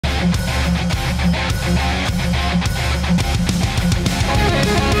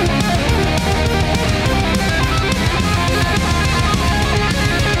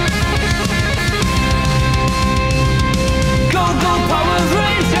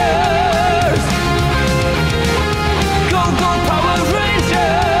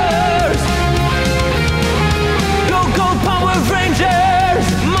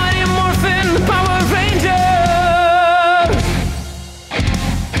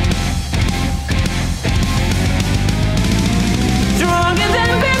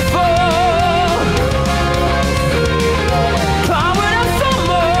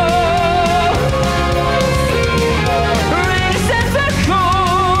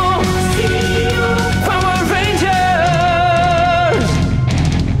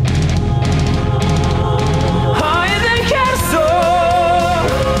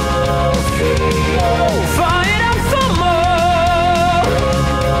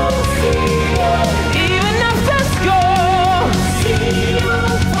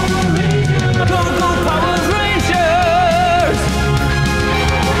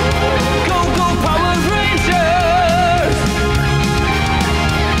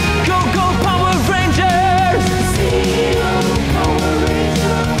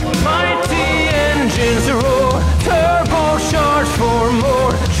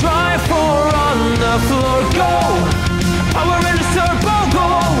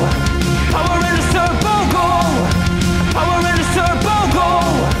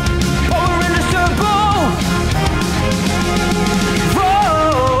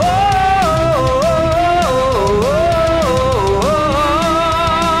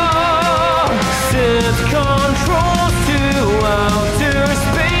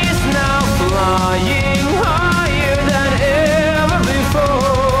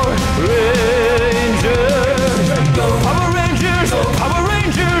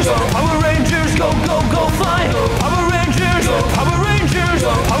go, go, go, fly. Power Rangers, Power Rangers,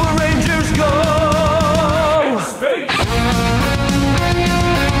 Power Rangers, go.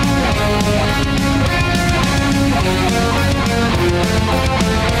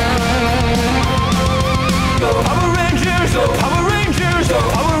 Power Rangers, Power Rangers,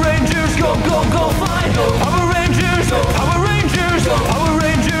 Power Rangers, go, go, go, fly. Power Rangers, Power Rangers, Power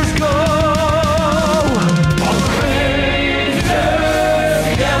Rangers, go. Power Rangers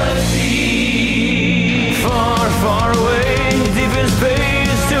Galaxy. Far, far away, deep in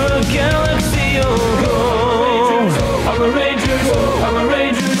space, to a galaxy you'll go. Power Rangers, Power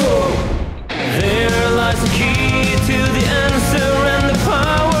Rangers, go. There lies the key to the answer and the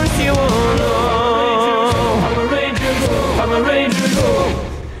powers you will know. Power Rangers, go.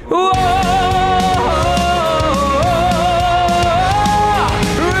 Whoa!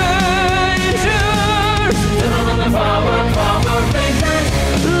 Rangers! Power Rangers!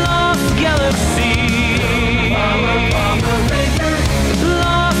 Lost Galaxy! Power Rangers!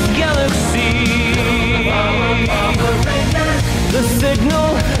 Lost Galaxy! Power Rangers! The signal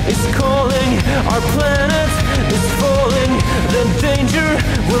is calling, our planet is falling. The danger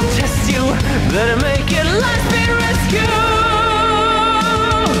will test you, better make it Lightspeed Rescue!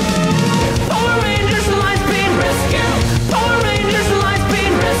 Power Rangers Lightspeed Rescue! Power Rangers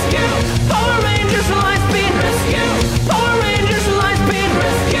Lightspeed Rescue! Power Rangers Lightspeed Rescue! Power Rangers Lightspeed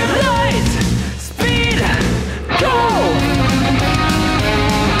Rescue! Light! Speed! Go!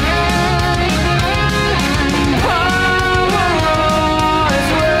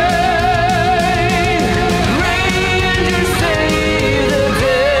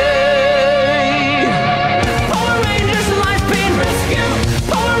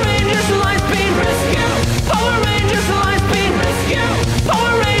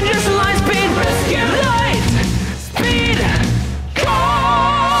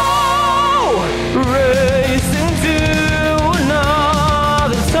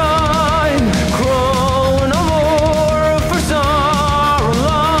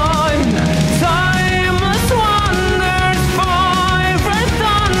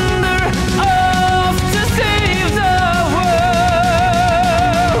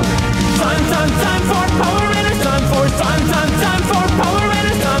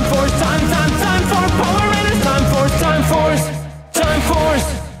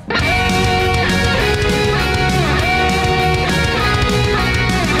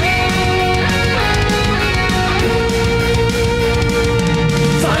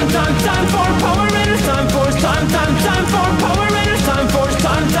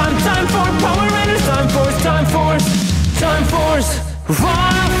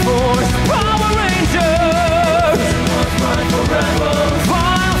 Fire Force, Power Rangers!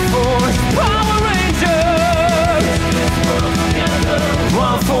 Fire Force, Power Rangers!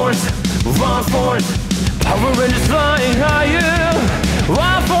 Wild Force, Wild Force, Power Rangers flying higher.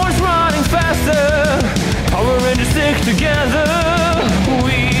 Wild Force running faster. Power Rangers stick together.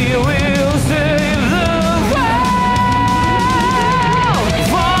 We will save the world.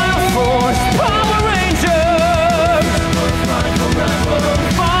 Fire Force, Power Rangers!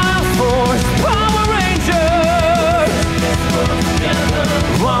 Fire Force, Power Rangers!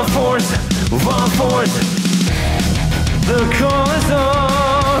 Wild Force, Wild Force. The call is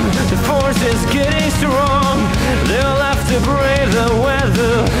on. The force is getting strong. They'll have to brave the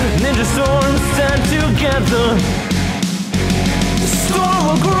weather. Ninja storms stand together. The storm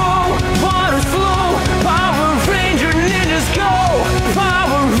will grow.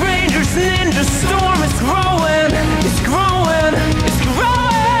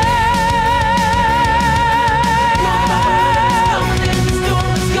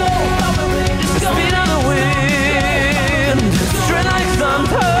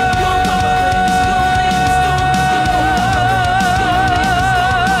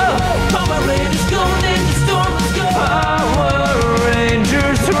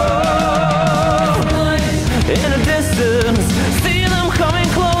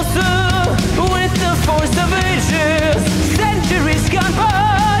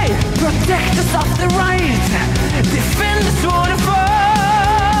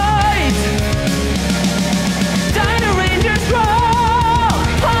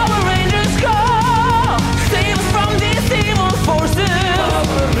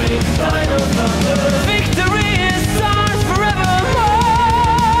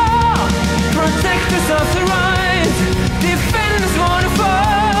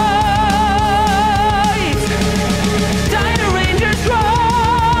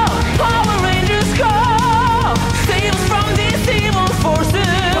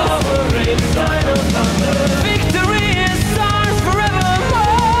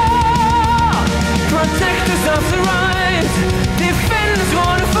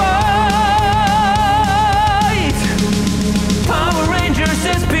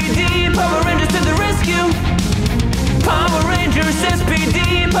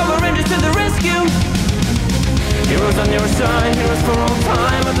 your side, heroes for all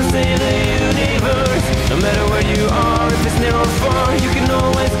time, at the same the universe. No matter where you are, if it's near or far, you can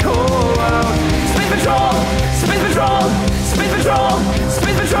always call out. Space Patrol! Space Patrol! Space Patrol!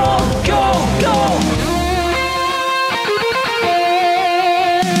 Space Patrol! Go! Go!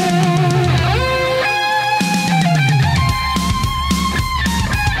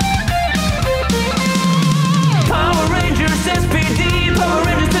 Power Rangers SPD, Power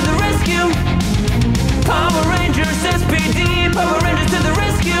Rangers to the rescue. Power Rangers SPD, Power Rangers to the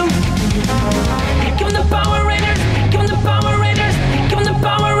rescue. Give them the Power Rangers, give them the Power Rangers, give them the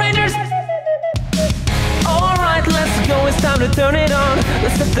Power Rangers. Alright, let's go, it's time to turn it on.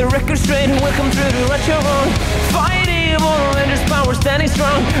 Let's set the record straight, welcome through to Retro On. Fight evil, Rangers power standing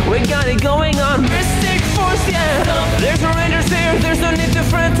strong. We got it going on, Mystic Force, yeah. There's no Rangers here, there's no need to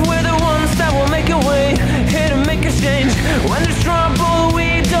fret. We're the ones that will make a way, here to make a change. When there's trouble,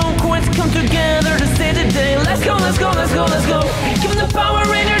 we don't quit, come together to save the day. Let's go, let's go, let's go, let's go. Give them the Power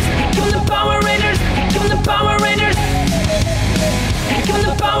Rangers, give them the Power Rangers, give them the Power Rangers. Give them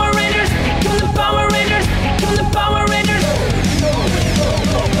the Power Rangers, give them the Power Rangers, give them the Power Rangers.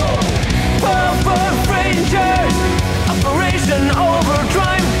 Power Rangers, Operation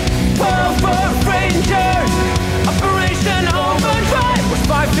Overdrive. Power Rangers, Operation Overdrive. With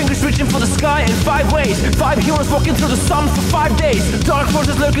 5 fingers reaching for the sky in 5 ways. 5 heroes walking through the sun for 5 days. Dark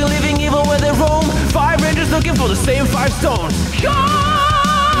forces lurking, living evil where they roam. 5 rangers looking for the same 5 stones. Go!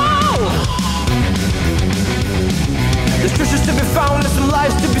 There's treasures to be found and some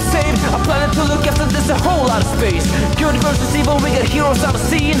lives to be saved. A planet to look after, there's a whole lot of space. Good versus evil, we got heroes on the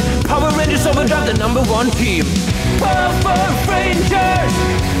scene. Power Rangers Overdrive, the #1 team. Power Rangers,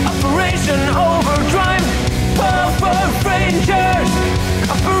 Operation Overdrive. Power Rangers,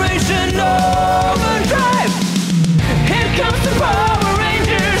 Operation Overdrive. Here comes the power.